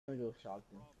I'm gonna go shock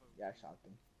him. Yeah, shock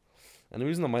him. And I'm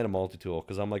using the Might of Multi-Tool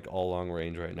because I'm like all long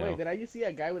range right now. Wait, did I just see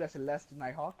a guy with a Celeste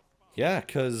Nighthawk? Yeah,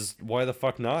 because why the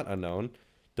fuck not, unknown?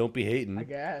 Don't be I hating.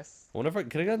 guess. I wonder if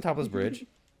can I get on top of this bridge?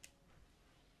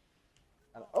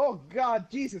 Oh God,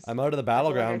 Jesus! I'm out of the I saw that guy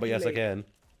battleground, but too yes, I late. can.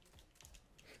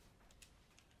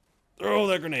 Throw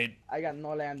that grenade. I got no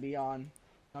land beyond.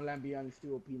 No land beyond is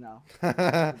too OP now.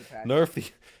 nerf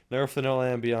the no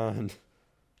land beyond.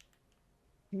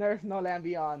 Nerf no land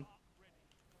beyond.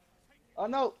 Oh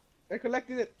no! They're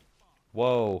collecting it.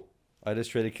 Whoa! I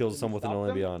just traded kills with Did we someone with the no stop land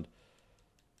them? beyond.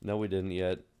 No, we didn't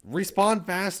yet. Respawn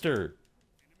faster.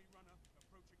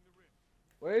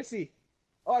 Where is he?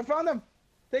 Oh, I found him!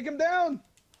 Take him down!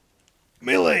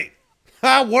 Melee.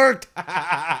 Ha! Worked.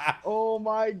 Oh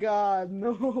my God!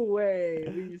 No way!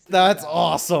 We used to do That's that.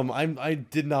 awesome. I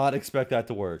did not expect that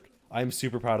to work. I'm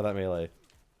super proud of that melee. I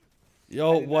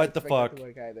Yo, did not what the expect that fuck? to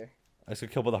work either. I just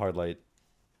got killed with a hard light.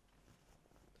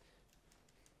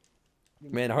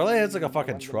 Man, Hard Light hits like a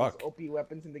fucking One of the truck. most OP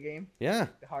weapons in the game. Yeah,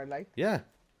 The hard light. yeah.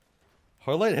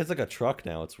 Hard Light hits like a truck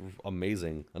now. It's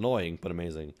amazing. Annoying, but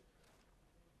amazing.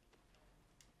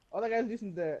 Oh, that guy's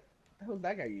using the. What the hell's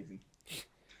that guy using?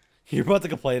 You're about to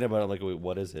complain about it like, wait,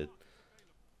 what is it?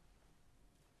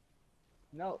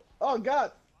 No. Oh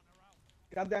God!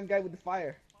 Goddamn guy with the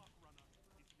fire.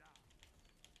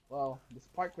 Well, the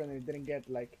spark runner didn't get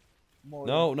like more.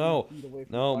 No, than no. 3 feet away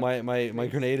from No, the my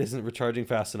spark. grenade isn't recharging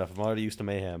fast enough. I'm already used to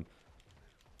mayhem.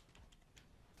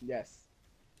 Yes.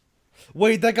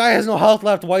 Wait, that guy has no health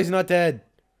left. Why is he not dead?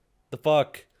 The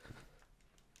fuck?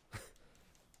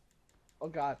 Oh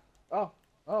God.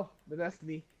 Oh, the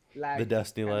destiny lag. The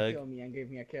destiny kinda lag. Killed me and gave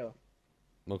me a kill.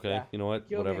 Okay, Yeah. you know what?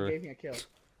 Killed me Whatever. and gave me a kill.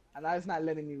 And now it's not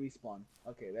letting me respawn.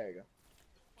 Okay, there you go.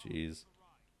 Jeez.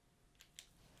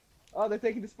 Oh, they're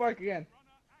taking the spark again.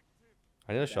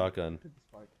 I need a shotgun. Took the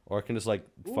spark. Or I can just like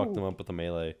fuck them Ooh. up with a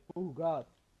melee. Oh God.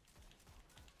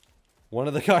 One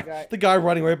of the guy- the guy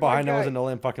running right behind him guy. was a no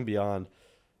land fucking beyond.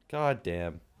 God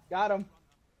damn. Got him.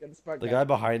 Got the spark. The guy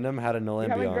behind him had a no We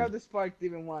land haven't grabbed beyond. the spark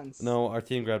even once. No, our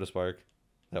team grabbed a spark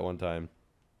that one time.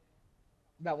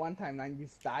 That one time, man, you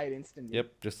just died instantly.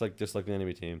 Yep, just like the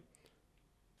enemy team.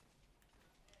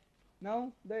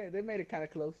 No, they made it kind of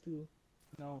close to,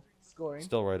 scoring.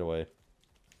 Still right away.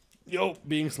 Yo,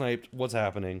 being sniped. What's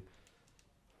happening?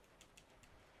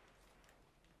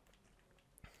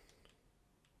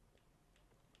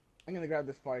 I'm gonna grab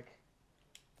the spark.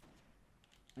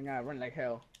 I'm gonna run like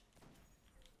hell.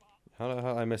 How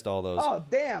I missed all those? Oh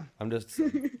damn! I'm just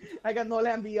I got no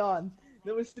land beyond.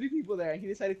 There was 3 people there, and he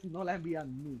decided to no land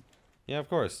beyond me. yeah, of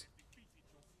course.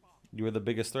 You were the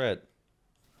biggest threat.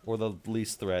 Or the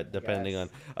least threat, depending on...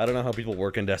 I don't know how people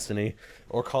work in Destiny.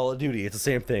 Or Call of Duty, it's the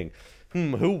same thing.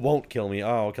 Who won't kill me? Oh,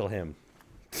 I'll kill him.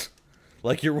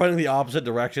 Like, you're running the opposite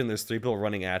direction, there's 3 people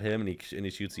running at him, and he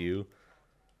shoots you.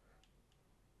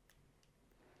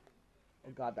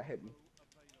 Oh God, that hit me.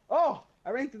 Oh! I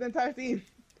ran through the entire team!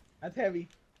 That's heavy.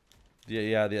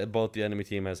 Yeah, both the enemy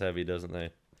team has heavy, doesn't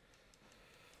they?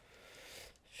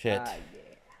 Shit. Yeah.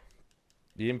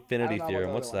 The Infinity I don't know Theorem,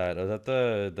 about what's the other that? Is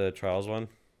that the Trials one?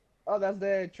 Oh, that's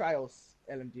the Trials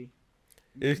LMG.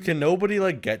 Can nobody,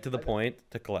 like, get to the point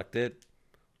to collect it?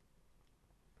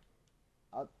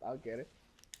 I'll get it.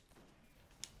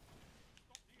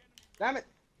 Damn it!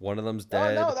 One of them's Oh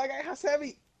dead. no, that guy has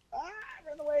heavy! Ah,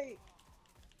 run away!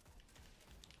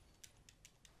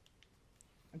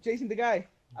 I'm chasing the guy.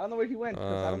 I don't know where he went,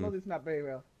 because I don't know this map very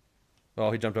well. Oh,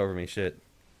 he jumped over me. Shit.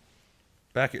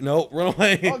 Back here. No, run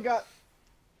away. Oh God!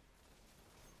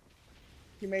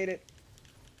 He made it.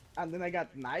 And then I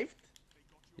got knifed?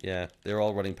 Yeah, they're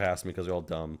all running past me because they're all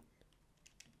dumb.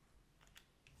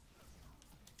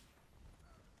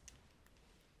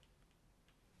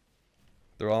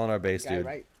 They're all on our base, Guy dude.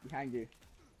 right behind you.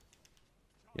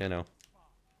 Yeah, I know.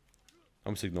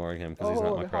 I'm just ignoring him because he's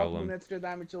not my the problem. harpoon extra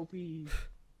damage OP.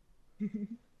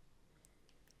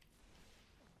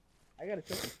 I got a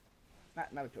trophy.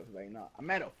 Not a trophy, but no, a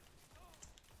medal.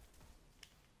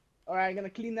 Alright, I'm gonna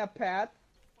clean that path.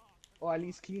 Or at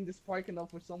least clean this park enough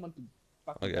for someone to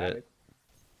fucking I'll get grab it.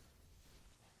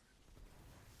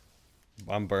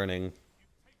 I'm burning.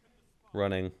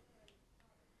 Running.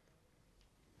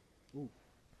 Ooh.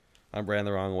 I ran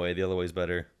the wrong way. The other way's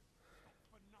better.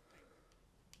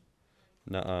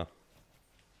 Nuh-uh.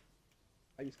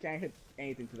 I just can't hit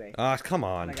anything today. Ah, come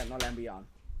And on. I got no land beyond.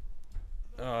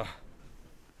 Ugh.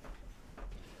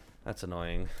 That's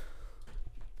annoying.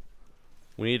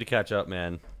 We need to catch up,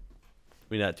 man.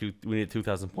 We need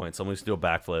 2,000 points. Someone needs to do a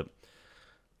backflip.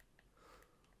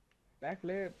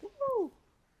 Backflip. Woo!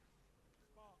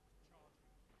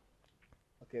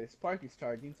 Okay, the spark is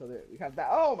charging, so we have that.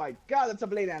 Oh my god, that's a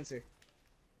blade answer.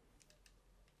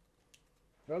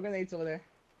 Throw grenades over there.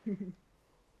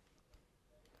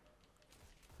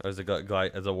 There's a guy,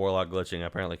 there's a warlock glitching. I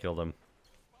apparently killed him.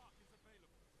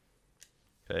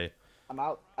 Okay. I'm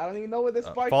out. I don't even know where the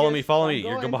spark Follow is. me, follow so me. I'm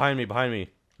You're go going. behind me,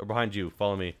 or behind you.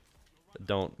 Follow me.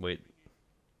 Don't wait.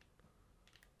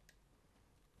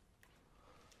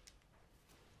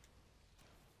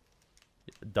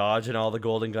 Dodging all the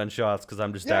golden gun shots because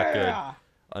I'm just that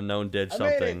good. Unknown did I made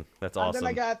something. it. That's And awesome. then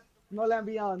I got No Land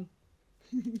Beyond.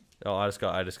 Oh, I just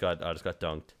got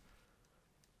dunked.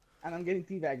 And I'm getting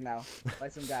teabagged now by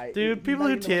some guy. Dude, He's people not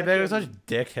who even the one that teabag are killed such me.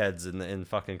 dickheads in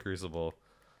fucking Crucible.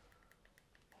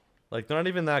 Like, they're not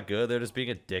even that good. They're just being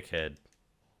a dickhead.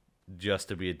 Just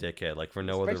to be a dickhead, like, for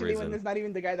no other Especially when reason. it's not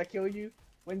even the guy that killed you.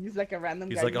 When he's like a random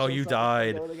He's guy. like, who oh, shows you up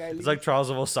died. before the other guy It's leaves. like Trials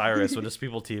of Osiris when just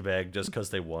people teabag just because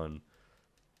they won.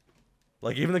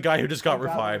 Like, even the guy who just got Oh,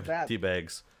 God, revived what was that?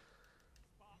 teabags.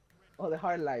 Oh, the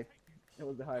hard light. It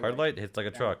was the hard, Hard light hits like a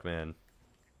Yeah. truck, man.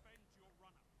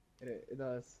 It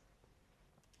does.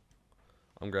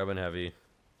 I'm grabbing heavy.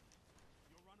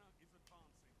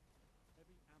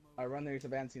 Our runner is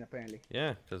advancing apparently.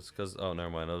 Yeah, cause oh, never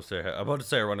mind. I'm about to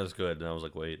say our runner's good, and I was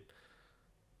like, wait.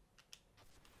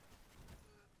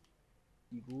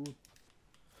 You good?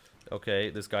 Okay,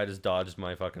 this guy just dodged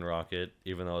my fucking rocket,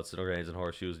 even though it's grenades and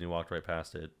horseshoes, and he walked right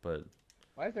past it. But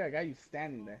Why is there a guy you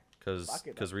standing there? Fuck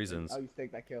it, cause reasons. Oh, you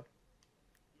take that kill.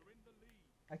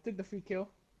 I took the free kill.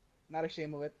 Not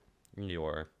ashamed of it. You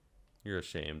are. You're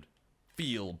ashamed.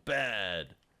 Feel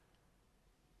bad.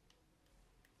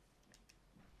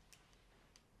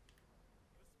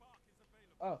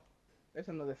 Oh, there's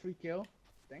another free kill.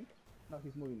 I think. No,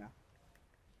 he's moving now.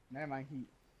 Never mind.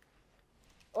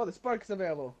 Oh, the spark is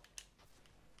available.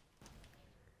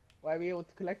 Will I be able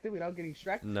to collect it without getting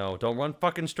struck? No, don't run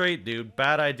fucking straight, dude.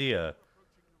 Bad idea.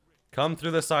 Come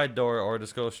through the side door or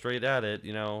just go straight at it,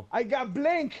 you know. I got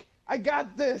blink. I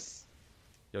got this.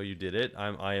 Yo, you did it.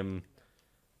 I am.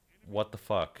 What the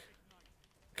fuck?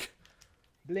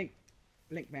 Blink,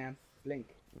 blink, man,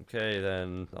 blink. Okay,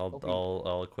 then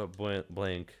I'll equip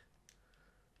blink.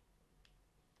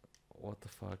 What the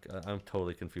fuck? I'm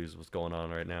totally confused. What's going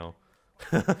on right now?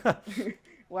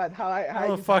 What? How How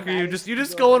the just fuck are you managed just to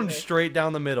go going over there? straight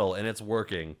down the middle and it's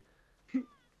working?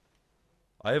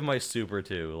 I have my super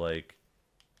too. Like,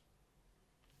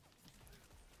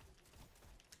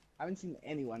 I haven't seen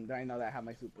anyone that I know that have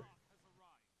my super.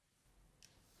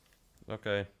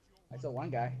 okay. I saw one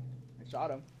guy. I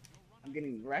shot him. I'm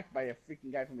getting wrecked by a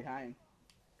freaking guy from behind.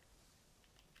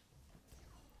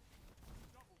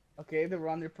 Okay, the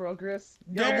runner progress.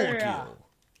 Double Yeah! kill.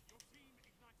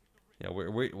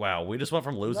 Yeah, wow, we just went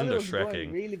from losing Runner to was going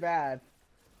shrekking. really bad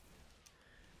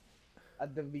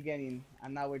at the beginning,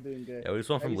 and now we're doing good. Yeah, we just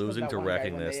went from Maybe it's 'cause losing that to one guy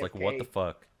wrecking went this. Like, what the AFK.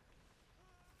 fuck?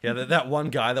 Yeah, that one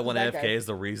guy that went That AFK guy. is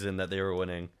the reason that they were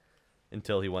winning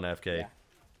until he went AFK. Yeah.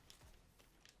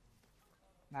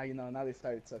 Now you know. Now they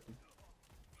started sucking.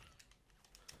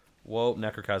 Whoa,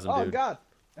 necrochasm, Oh dude. god,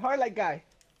 the hard light guy.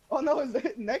 Oh no, it's the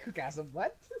necrochasm.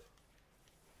 What?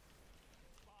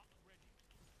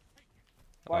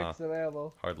 Sparks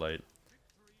available. Hard light.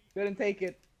 Couldn't take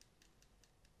it.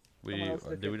 We Someone else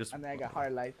took did we it, just? and then I got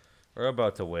hard light. We're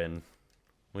about to win.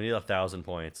 We need 1,000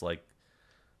 points. Like,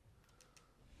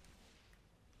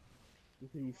 You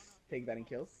please take that in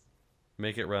kills.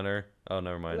 make it runner. Oh,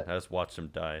 never mind. I just watched him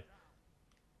die.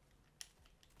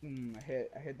 I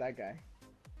hit that guy.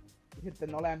 You hit the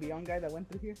No Land Beyond guy that went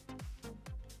through here.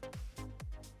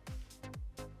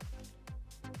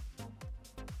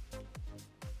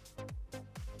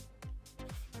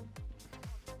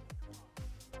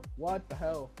 What the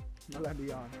hell? No Land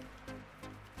Beyond.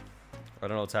 I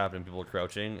don't know what's happening. People are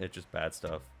crouching. It's just bad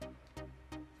stuff.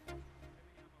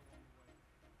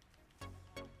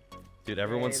 Dude,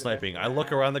 everyone's Hey, the sniping. best I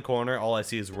look around the corner. All I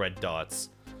see is red dots.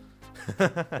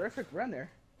 Perfect runner.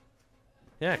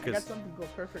 Yeah, I got because something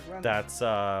called perfect runner. that's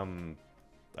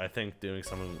I think doing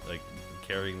something like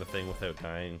carrying the thing without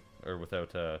dying or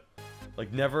without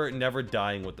like never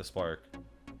dying with the spark.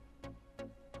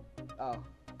 Oh.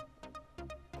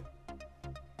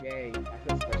 Yay, I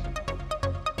feel special.